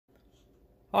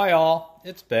Hi all,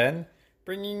 it's Ben,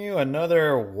 bringing you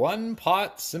another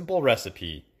one-pot simple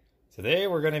recipe. Today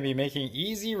we're going to be making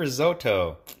easy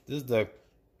risotto. This is the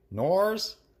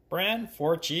Knorr's brand,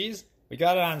 4 cheese. We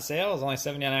got it on sale, it's only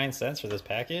 79 cents for this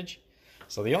package.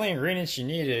 So the only ingredients you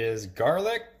need is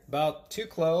garlic, about 2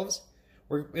 cloves.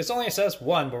 It only says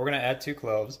 1, but we're going to add 2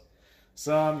 cloves.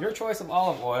 Some your choice of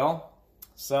olive oil,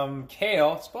 some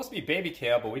kale, it's supposed to be baby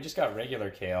kale, but we just got regular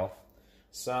kale.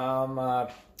 Some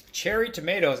cherry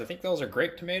tomatoes, I think those are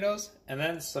grape tomatoes, and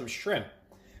then some shrimp.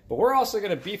 But we're also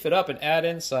going to beef it up and add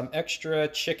in some extra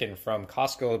chicken from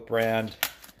Costco brand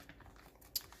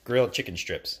grilled chicken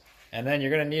strips. And then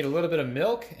you're going to need a little bit of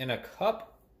milk in a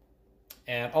cup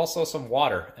and also some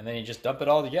water, and then you just dump it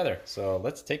all together. So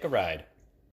let's take a ride.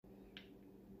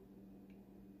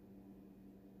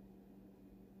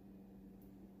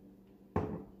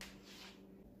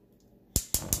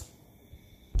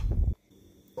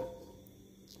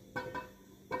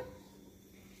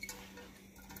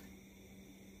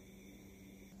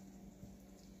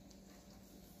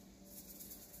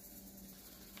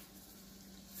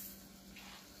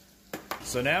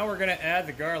 So now we're going to add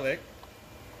the garlic.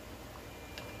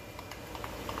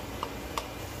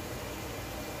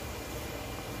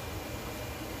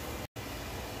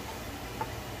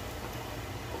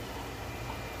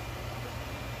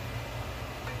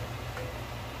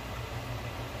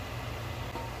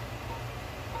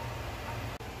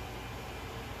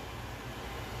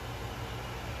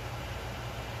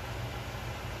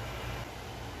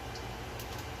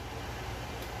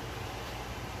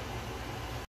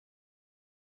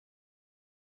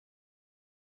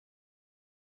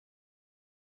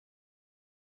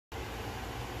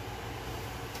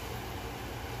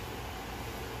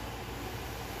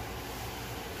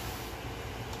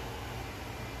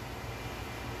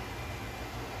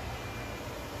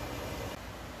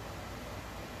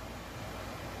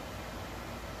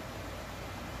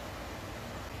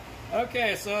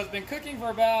 Okay, so it's been cooking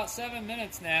for about 7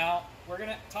 minutes now. We're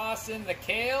gonna toss in the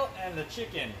kale and the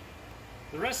chicken.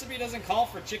 The recipe doesn't call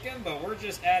for chicken, but we're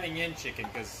just adding in chicken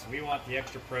because we want the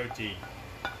extra protein.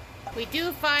 We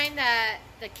do find that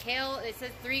the kale, it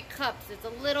says 3 cups. It's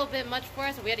a little bit much for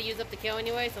us, so we had to use up the kale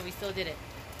anyway, so we still did it.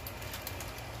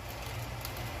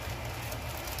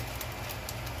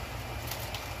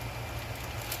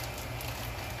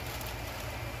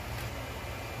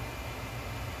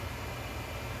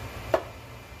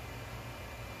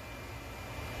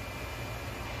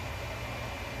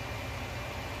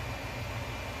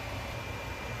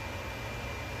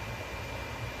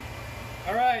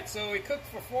 Alright, so we cooked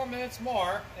for 4 minutes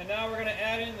more, and now we're going to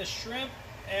add in the shrimp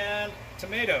and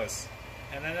tomatoes.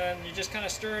 And then you just kind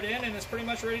of stir it in, and it's pretty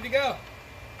much ready to go.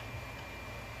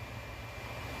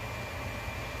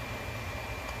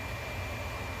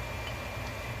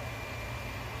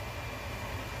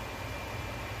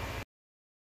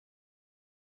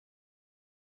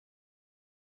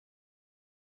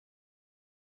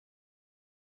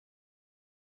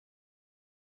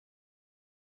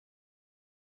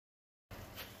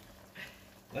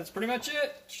 That's pretty much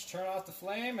it. Just turn off the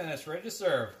flame and it's ready to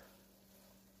serve.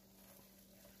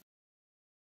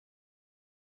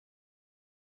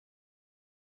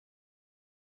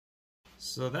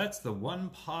 So that's the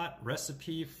one-pot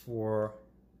recipe for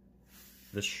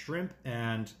the shrimp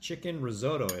and chicken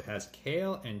risotto. It has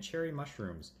kale and cherry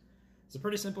mushrooms. It's a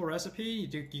pretty simple recipe.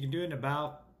 You can do it in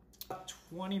about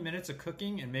 20 minutes of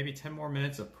cooking and maybe 10 more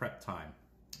minutes of prep time.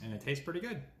 And it tastes pretty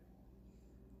good.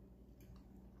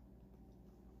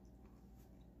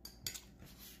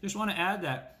 Just want to add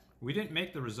that we didn't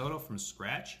make the risotto from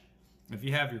scratch. If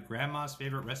you have your grandma's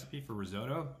favorite recipe for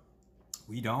risotto,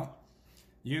 we don't.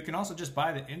 You can also just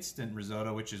buy the instant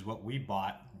risotto, which is what we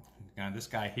bought. This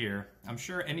guy here. I'm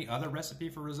sure any other recipe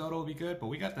for risotto will be good, but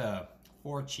we got the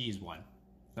 4 cheese one.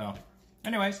 So,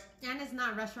 anyways. And it's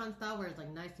not restaurant style where it's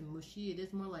like nice and mushy. It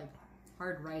is more like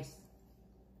hard rice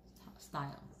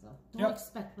style. So don't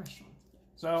expect restaurants.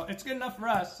 So it's good enough for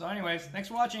us. So anyways, thanks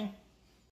for watching.